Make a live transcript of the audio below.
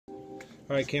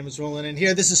All right, cameras rolling in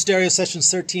here. This is Stereo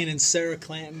Sessions 13 and Sarah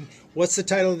Clanton. What's the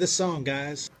title of this song,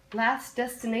 guys? Last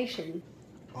Destination.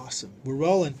 Awesome. We're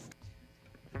rolling.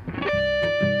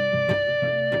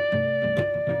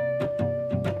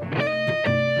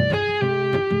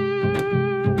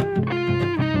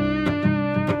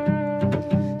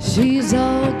 She's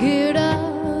all geared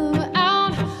up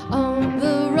out on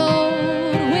the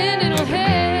road, wind in her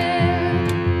hair.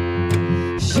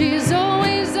 She's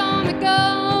always on the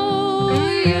go.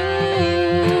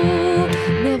 You'll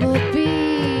never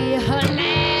be her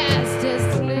last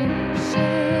destination.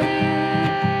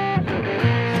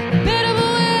 Better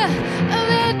beware of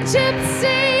that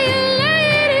gypsy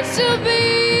lady. She'll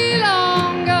be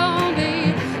long gone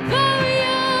before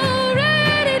you're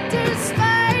ready to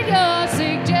spite your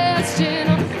suggestion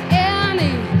or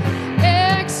any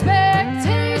expectation.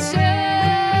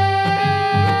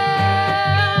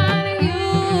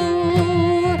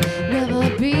 You'll never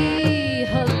be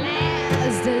her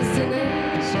last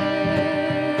destination.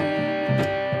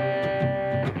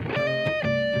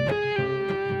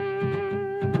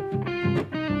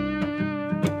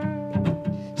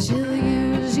 She'll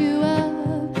use you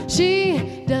up.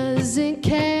 She doesn't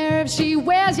care if she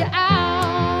wears you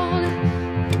out.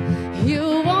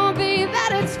 You won't think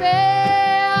that it's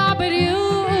fair, but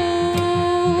you'll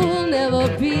never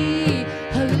be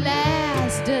her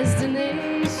last destination.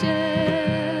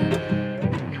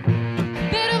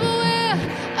 Better beware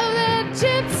of that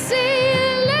gypsy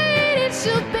lady.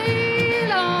 She'll be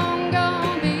long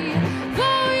gone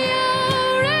before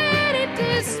you're ready,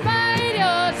 despite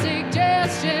your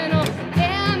suggestion or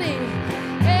any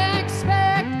expectation.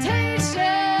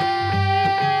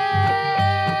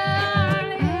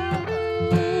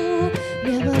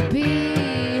 You'll never be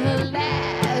her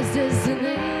last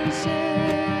destination.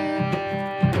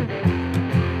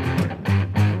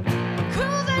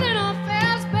 Cruising in a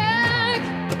fastback,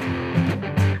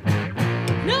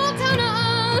 no time to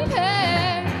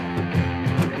unpack.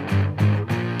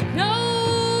 No,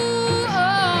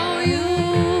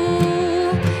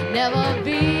 you'll never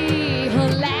be her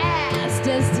last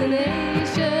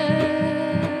destination.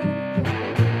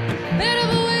 Better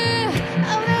beware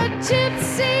of that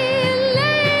gypsy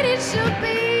lady. She'll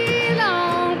be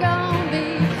long gone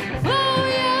before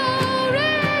you're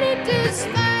ready,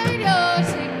 despite your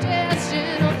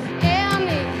suggestion or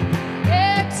any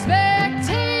expectation.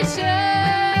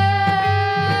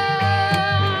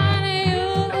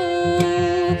 You'll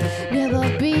never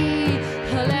be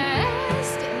her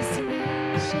last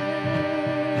destination.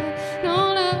 No,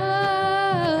 no.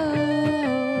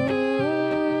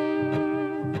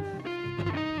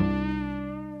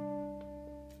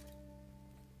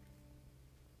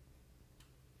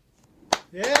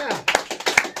 Yeah.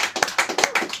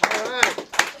 All right.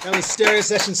 That was Stereo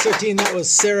Sessions 13. That was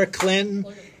Sarah Clanton.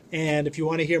 And if you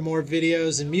want to hear more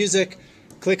videos and music,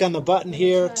 click on the button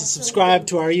here to subscribe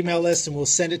to our email list, and we'll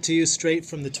send it to you straight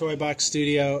from the Toy Box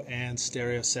Studio and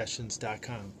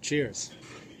stereosessions.com. Cheers.